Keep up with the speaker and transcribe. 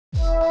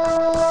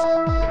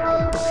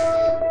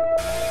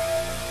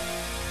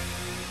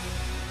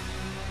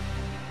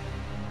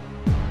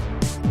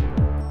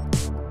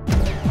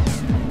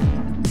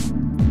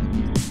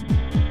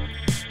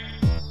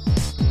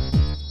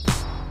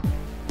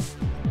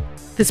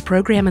This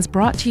program is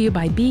brought to you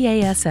by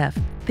BASF,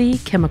 the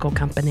chemical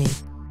company.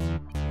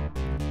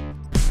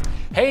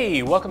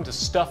 Hey, welcome to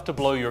Stuff to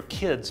Blow Your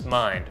Kids'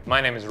 Mind.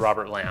 My name is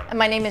Robert Lamb. And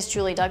my name is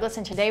Julie Douglas,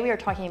 and today we are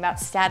talking about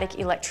static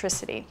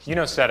electricity. You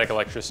know static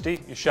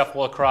electricity. You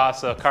shuffle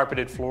across a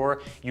carpeted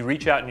floor, you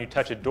reach out and you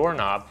touch a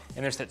doorknob,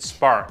 and there's that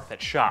spark,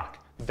 that shock.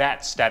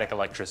 That's static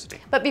electricity.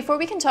 But before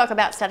we can talk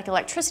about static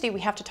electricity, we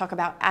have to talk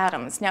about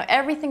atoms. Now,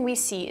 everything we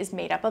see is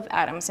made up of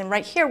atoms, and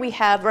right here we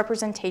have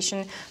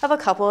representation of a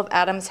couple of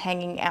atoms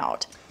hanging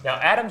out. Now,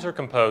 atoms are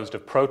composed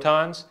of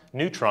protons,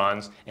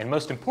 neutrons, and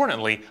most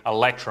importantly,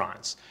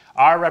 electrons.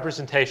 Our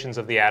representations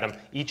of the atom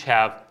each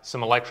have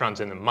some electrons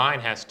in them. Mine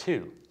has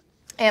two.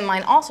 And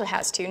mine also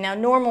has two. Now,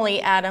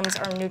 normally atoms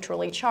are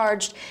neutrally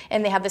charged,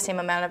 and they have the same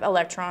amount of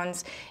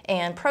electrons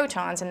and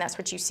protons, and that's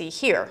what you see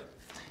here.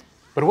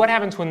 But what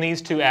happens when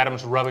these two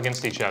atoms rub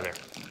against each other?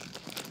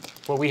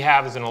 What we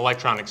have is an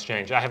electron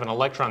exchange. I have an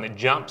electron that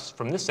jumps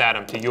from this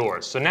atom to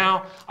yours. So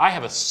now I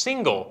have a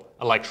single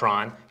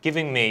electron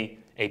giving me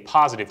a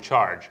positive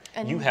charge.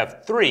 And you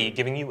have three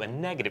giving you a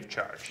negative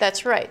charge.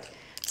 That's right.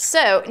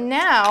 So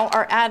now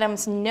our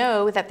atoms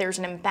know that there's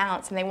an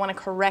imbalance and they want to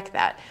correct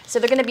that. So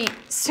they're going to be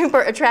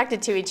super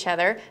attracted to each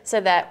other so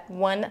that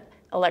one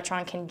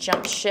electron can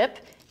jump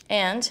ship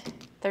and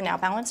they're now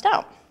balanced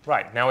out.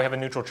 Right, now we have a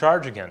neutral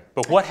charge again.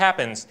 But what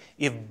happens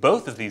if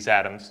both of these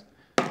atoms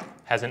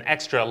has an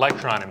extra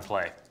electron in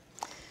play?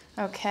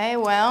 Okay,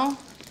 well...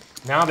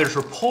 Now there's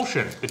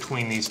repulsion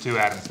between these two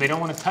atoms. They don't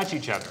want to touch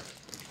each other.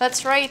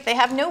 That's right. They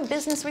have no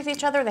business with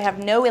each other. They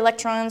have no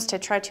electrons to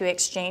try to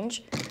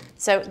exchange.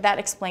 So that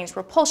explains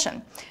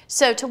repulsion.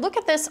 So to look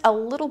at this a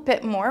little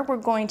bit more, we're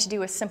going to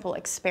do a simple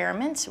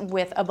experiment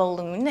with a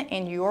balloon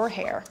in your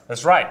hair.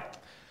 That's right.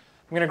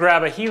 I'm going to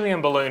grab a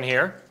helium balloon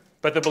here.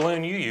 But the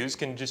balloon you use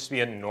can just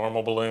be a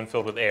normal balloon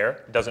filled with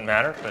air. It doesn't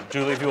matter. But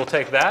Julie, if you will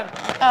take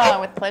that.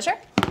 With pleasure.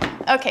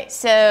 Okay,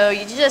 so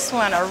you just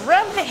want to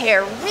rub the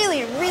hair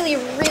really, really,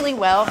 really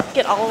well.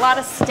 Get a lot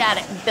of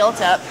static built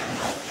up.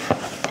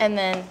 And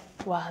then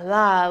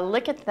voila,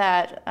 look at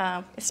that.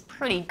 It's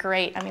pretty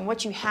great. I mean,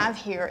 what you have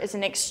here is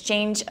an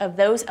exchange of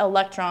those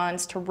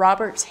electrons to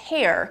Robert's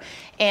hair.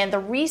 And the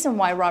reason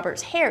why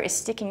Robert's hair is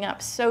sticking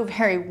up so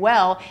very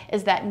well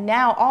is that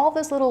now all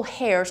those little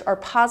hairs are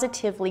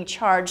positively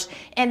charged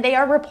and they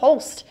are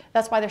repulsed.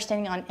 That's why they're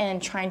standing on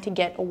end trying to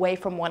get away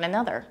from one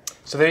another.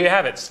 So there you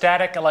have it,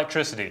 static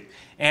electricity.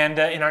 And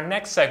in our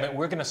next segment,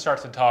 we're going to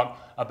start to talk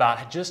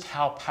about just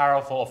how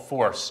powerful a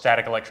force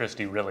static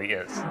electricity really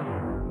is.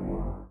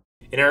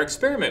 In our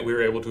experiment, we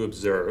were able to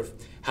observe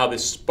how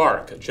this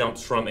spark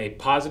jumps from a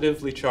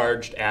positively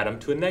charged atom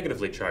to a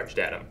negatively charged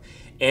atom.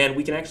 And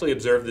we can actually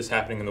observe this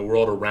happening in the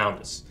world around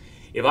us.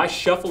 If I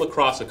shuffle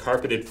across a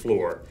carpeted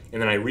floor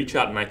and then I reach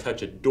out and I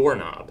touch a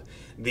doorknob,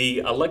 the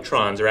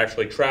electrons are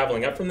actually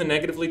traveling up from the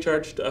negatively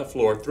charged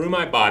floor through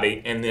my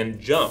body and then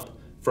jump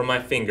from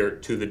my finger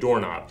to the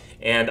doorknob.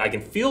 And I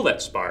can feel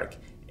that spark,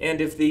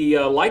 and if the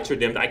lights are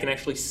dimmed, I can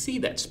actually see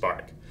that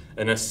spark.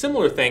 And a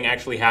similar thing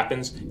actually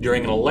happens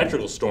during an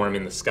electrical storm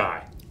in the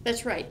sky.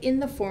 That's right, in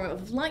the form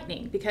of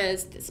lightning,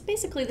 because it's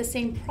basically the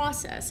same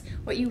process.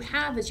 What you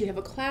have is you have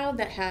a cloud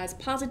that has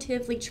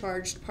positively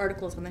charged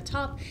particles on the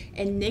top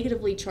and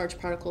negatively charged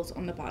particles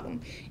on the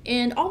bottom.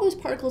 And all those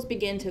particles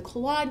begin to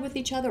collide with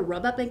each other,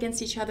 rub up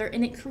against each other,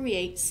 and it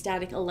creates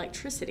static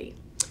electricity.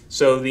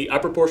 So the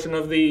upper portion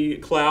of the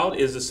cloud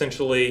is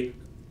essentially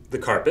the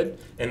carpet,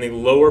 and the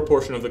lower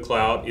portion of the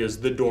cloud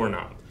is the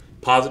doorknob.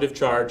 Positive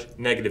charge,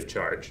 negative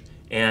charge,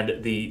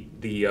 and the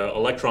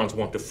electrons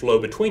want to flow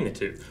between the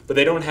two. But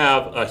they don't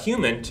have a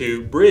human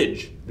to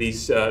bridge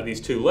these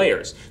two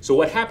layers. So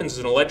what happens is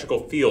an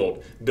electrical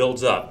field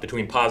builds up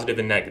between positive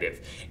and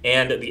negative,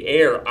 and the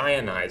air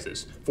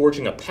ionizes,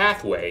 forging a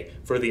pathway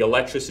for the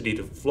electricity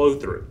to flow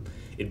through.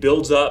 It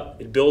builds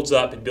up, it builds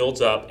up, it builds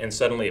up, and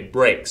suddenly it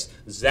breaks,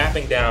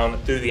 zapping down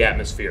through the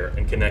atmosphere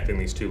and connecting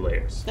these two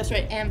layers. That's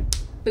right, and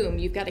boom,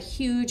 you've got a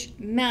huge,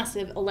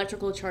 massive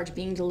electrical charge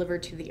being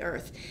delivered to the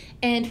Earth.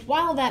 And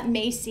while that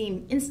may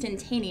seem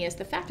instantaneous,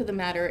 the fact of the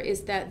matter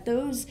is that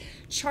those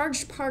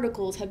charged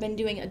particles have been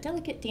doing a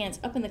delicate dance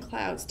up in the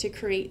clouds to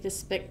create this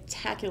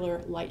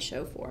spectacular light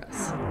show for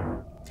us.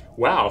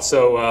 Wow,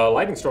 so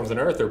lightning storms on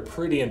Earth are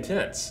pretty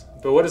intense.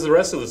 But what does the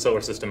rest of the solar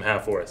system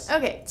have for us?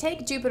 Okay,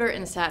 take Jupiter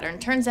and Saturn.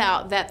 Turns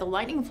out that the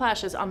lightning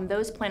flashes on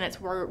those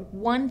planets were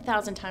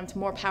 1,000 times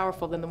more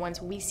powerful than the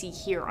ones we see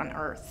here on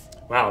Earth.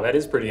 Wow, that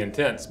is pretty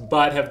intense.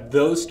 But have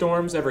those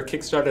storms ever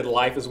kick-started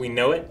life as we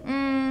know it?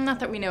 Not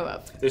that we know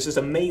of. There's this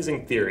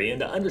amazing theory, and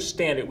to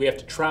understand it, we have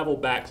to travel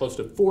back close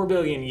to 4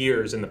 billion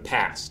years in the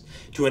past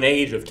to an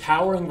age of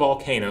towering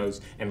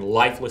volcanoes and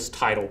lifeless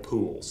tidal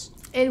pools.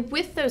 And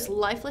with those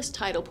lifeless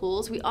tidal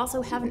pools, we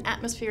also have an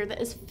atmosphere that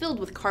is filled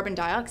with carbon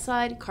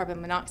dioxide, carbon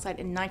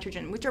monoxide, and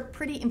nitrogen, which are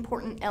pretty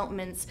important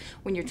elements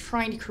when you're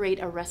trying to create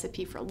a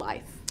recipe for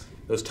life.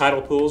 Those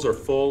tidal pools are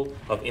full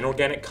of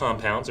inorganic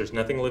compounds. There's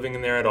nothing living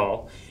in there at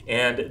all.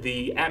 And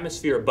the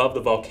atmosphere above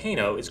the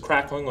volcano is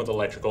crackling with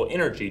electrical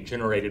energy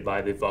generated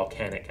by the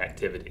volcanic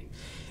activity.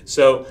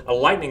 So a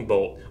lightning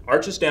bolt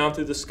arches down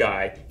through the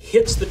sky,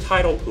 hits the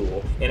tidal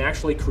pool, and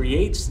actually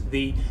creates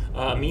the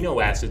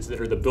amino acids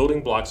that are the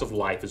building blocks of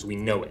life as we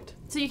know it.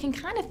 So you can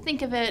kind of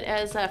think of it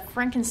as a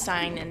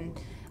Frankenstein and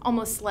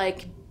almost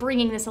like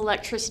bringing this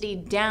electricity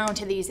down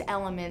to these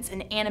elements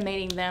and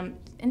animating them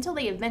until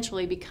they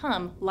eventually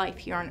become life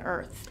here on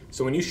Earth.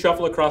 So when you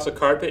shuffle across a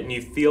carpet and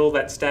you feel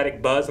that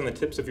static buzz on the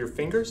tips of your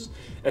fingers,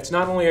 that's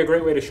not only a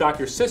great way to shock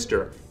your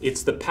sister,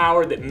 it's the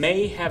power that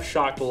may have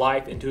shocked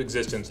life into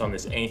existence on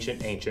this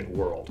ancient, ancient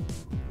world.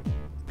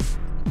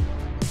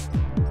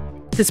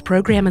 This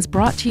program is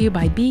brought to you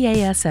by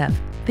BASF,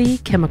 the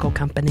chemical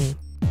company.